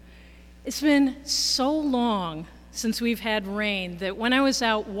It's been so long since we've had rain that when I was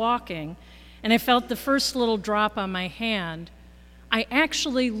out walking and I felt the first little drop on my hand, I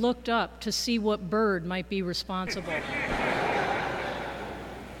actually looked up to see what bird might be responsible.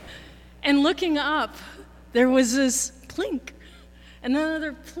 And looking up, there was this plink,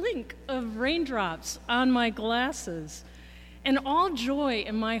 another plink of raindrops on my glasses. And all joy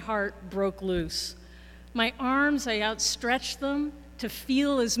in my heart broke loose. My arms, I outstretched them to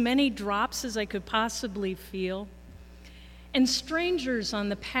feel as many drops as I could possibly feel. And strangers on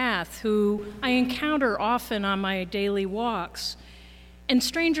the path who I encounter often on my daily walks, and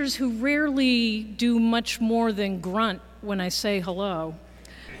strangers who rarely do much more than grunt when I say hello,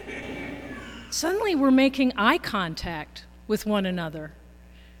 suddenly we're making eye contact with one another.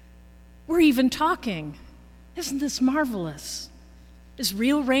 We're even talking. Isn't this marvelous? Is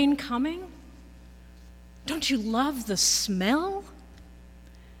real rain coming? Don't you love the smell?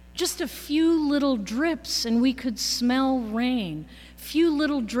 Just a few little drips and we could smell rain. Few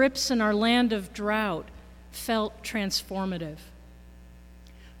little drips in our land of drought felt transformative.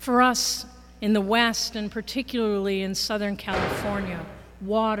 For us in the West, and particularly in Southern California,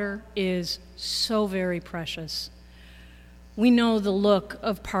 water is so very precious. We know the look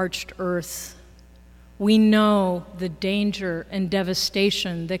of parched earth. We know the danger and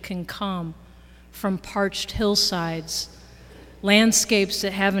devastation that can come from parched hillsides, landscapes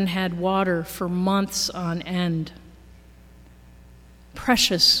that haven't had water for months on end.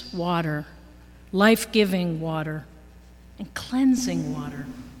 Precious water, life-giving water, and cleansing water.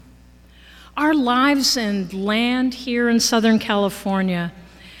 Our lives and land here in Southern California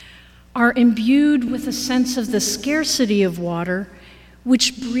are imbued with a sense of the scarcity of water,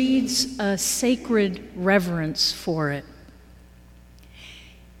 which breeds a sacred reverence for it.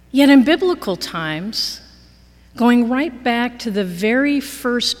 Yet in biblical times, going right back to the very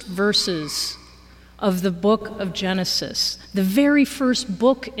first verses of the book of Genesis, the very first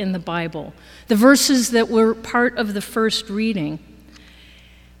book in the Bible, the verses that were part of the first reading,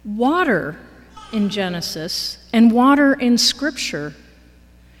 water in Genesis and water in Scripture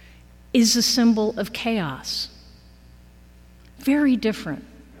is a symbol of chaos. Very different.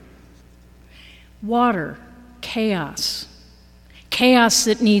 Water, chaos. Chaos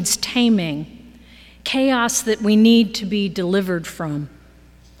that needs taming. Chaos that we need to be delivered from,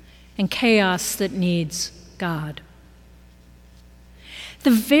 and chaos that needs God.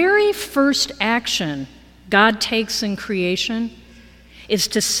 The very first action God takes in creation is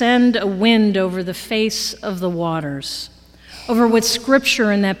to send a wind over the face of the waters, over what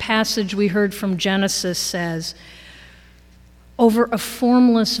Scripture in that passage we heard from Genesis says, over a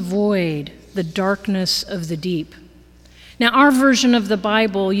formless void, the darkness of the deep. Now, our version of the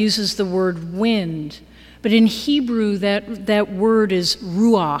Bible uses the word wind, but in Hebrew, that word is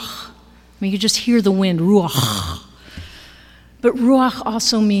ruach. I mean, you just hear the wind, ruach. But ruach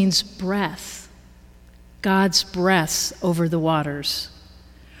also means breath, God's breath over the waters.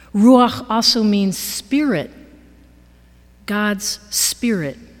 Ruach also means spirit, God's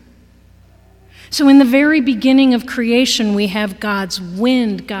spirit. So in the very beginning of creation, we have God's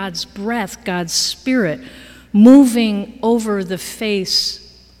wind, God's breath, God's spirit, moving over the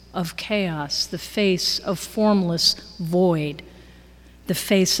face of chaos, the face of formless void, the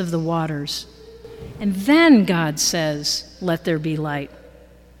face of the waters. And then God says, "Let there be light."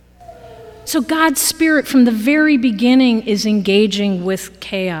 So God's Spirit from the very beginning is engaging with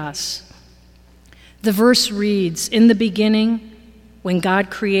chaos. The verse reads, "In the beginning, when God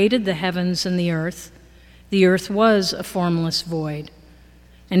created the heavens and the earth was a formless void,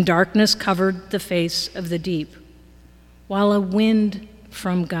 and darkness covered the face of the deep, while a wind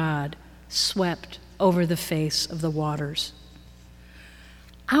from God swept over the face of the waters."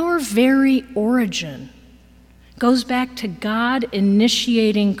 Our very origin goes back to God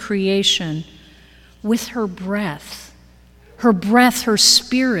initiating creation with her breath, her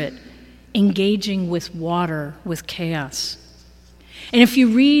spirit, engaging with water, with chaos. And if you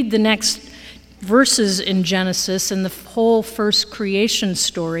read the next verses in Genesis and the whole first creation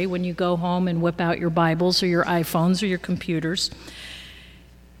story, when you go home and whip out your Bibles or your iPhones or your computers,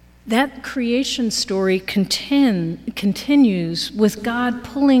 that creation story continues with God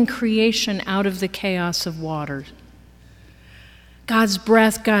pulling creation out of the chaos of water. God's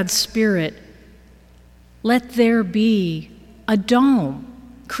breath, God's spirit, let there be a dome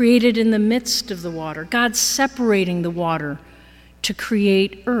created in the midst of the water. God separating the water to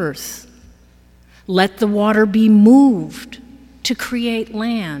create earth. Let the water be moved to create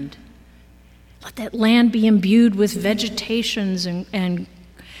land. Let that land be imbued with vegetations and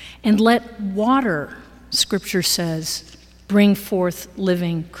let water, Scripture says, bring forth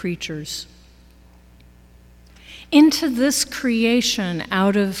living creatures. Into this creation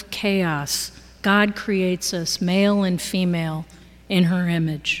out of chaos, God creates us, male and female, in her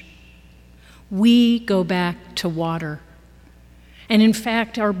image. We go back to water. And in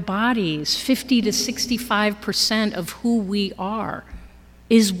fact, our bodies, 50 to 65% of who we are,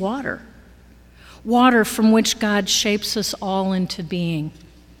 is water. Water from which God shapes us all into being.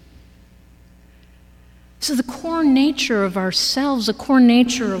 So the core nature of ourselves, the core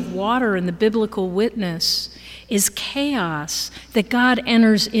nature of water in the biblical witness, is chaos that God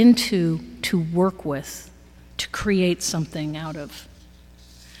enters into to work with, to create something out of.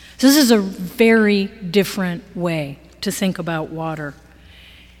 So this is a very different way to think about water.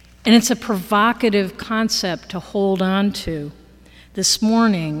 And it's a provocative concept to hold on to this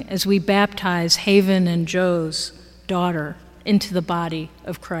morning as we baptize Haven and Joe's daughter into the body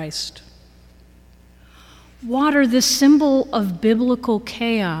of Christ. Water, the symbol of biblical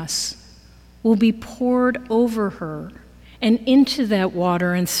chaos, will be poured over her, and into that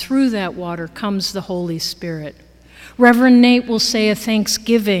water and through that water comes the Holy Spirit. Reverend Nate will say a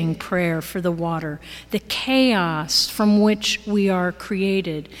thanksgiving prayer for the water, the chaos from which we are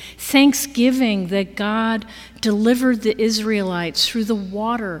created. Thanksgiving that God delivered the Israelites through the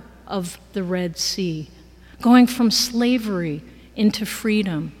water of the Red Sea, going from slavery into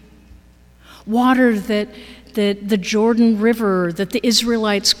freedom. Water that the Jordan River that the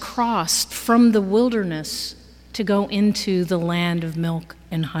Israelites crossed from the wilderness to go into the land of milk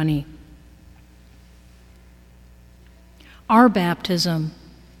and honey. Our baptism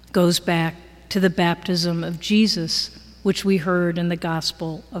goes back to the baptism of Jesus, which we heard in the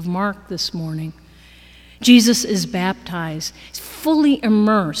Gospel of Mark this morning. Jesus is baptized, fully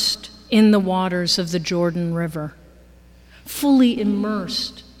immersed in the waters of the Jordan River, fully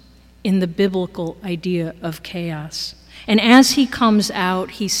immersed in the biblical idea of chaos. And as he comes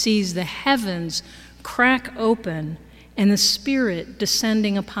out, he sees the heavens crack open and the Spirit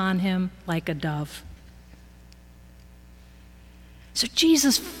descending upon him like a dove. So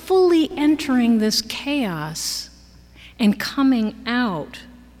Jesus fully entering this chaos and coming out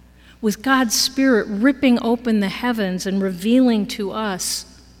with God's Spirit ripping open the heavens and revealing to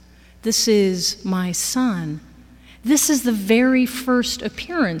us, this is my Son. This is the very first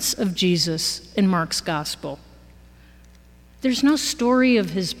appearance of Jesus in Mark's Gospel. There's no story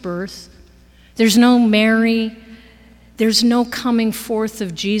of his birth. There's no Mary. There's no coming forth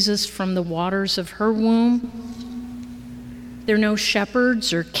of Jesus from the waters of her womb. There are no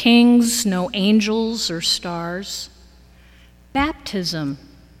shepherds or kings, no angels or stars. Baptism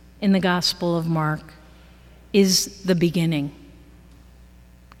in the Gospel of Mark is the beginning,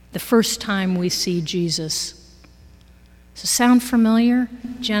 the first time we see Jesus. So sound familiar?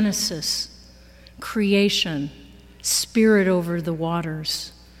 Genesis, creation, Spirit over the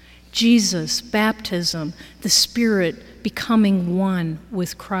waters. Jesus, baptism, the Spirit becoming one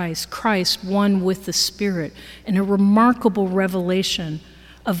with Christ, Christ one with the Spirit, and a remarkable revelation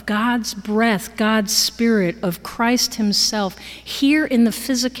of God's breath, God's Spirit, of Christ himself here in the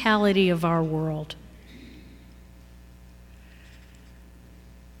physicality of our world.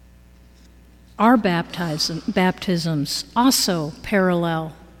 Our baptisms also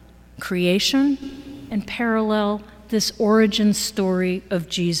parallel creation and parallel this origin story of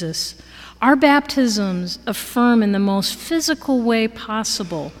Jesus. Our baptisms affirm in the most physical way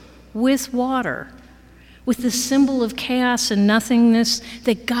possible, with water, with the symbol of chaos and nothingness,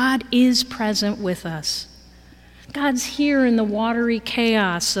 that God is present with us. God's here in the watery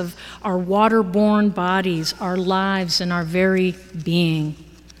chaos of our water-borne bodies, our lives, and our very being.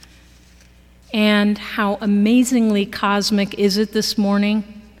 And how amazingly cosmic is it this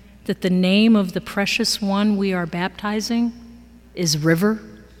morning that the name of the precious one we are baptizing is River?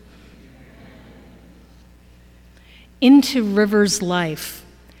 Into River's life,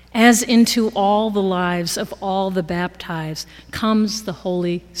 as into all the lives of all the baptized, comes the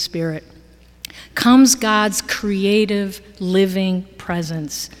Holy Spirit. Comes God's creative, living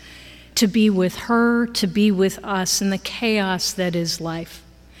presence to be with her, to be with us in the chaos that is life.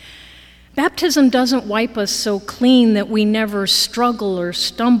 Baptism doesn't wipe us so clean that we never struggle or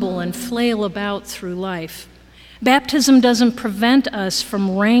stumble and flail about through life. Baptism doesn't prevent us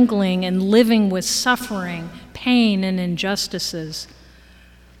from wrangling and living with suffering, pain, and injustices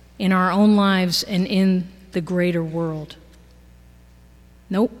in our own lives and in the greater world.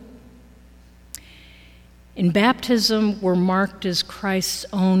 Nope. In baptism, we're marked as Christ's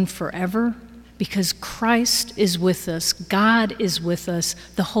own forever, because Christ is with us, God is with us,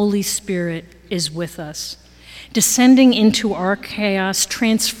 the Holy Spirit is with us, descending into our chaos,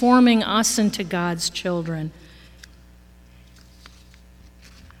 transforming us into God's children.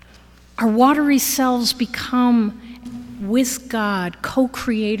 Our watery selves become, with God,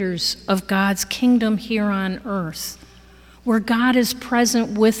 co-creators of God's kingdom here on earth, where God is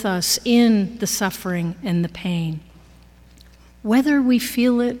present with us in the suffering and the pain, whether we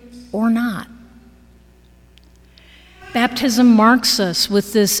feel it or not. Baptism marks us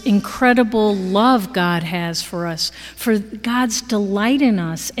with this incredible love God has for us, for God's delight in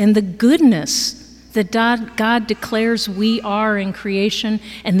us and the goodness that God declares we are in creation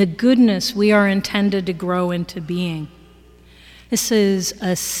and the goodness we are intended to grow into being. This is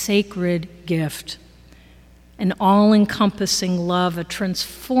a sacred gift, an all-encompassing love, a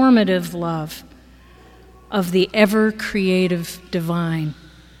transformative love of the ever-creative divine.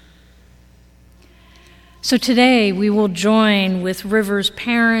 So today we will join with River's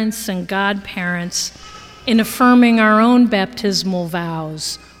parents and godparents in affirming our own baptismal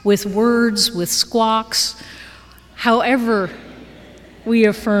vows with words, with squawks, however we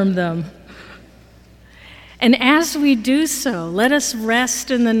affirm them. And as we do so, let us rest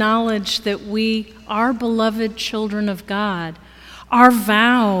in the knowledge that we are beloved children of God. Our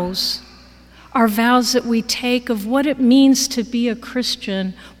vows that we take of what it means to be a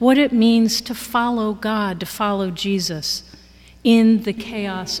Christian, what it means to follow God, to follow Jesus in the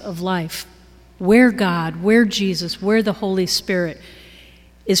chaos of life, where God, where Jesus, where the Holy Spirit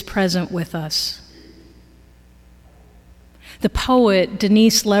is present with us. The poet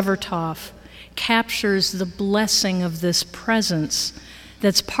Denise Levertov captures the blessing of this presence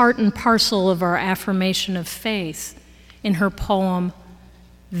that's part and parcel of our affirmation of faith in her poem,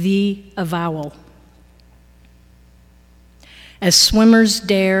 The Avowal. As swimmers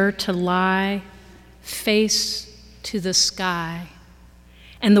dare to lie face to the sky,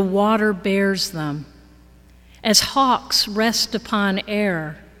 and the water bears them, as hawks rest upon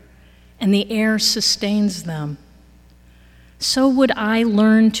air, and the air sustains them, so would I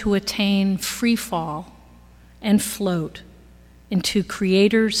learn to attain free fall and float into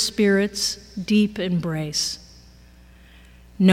Creator Spirit's deep embrace.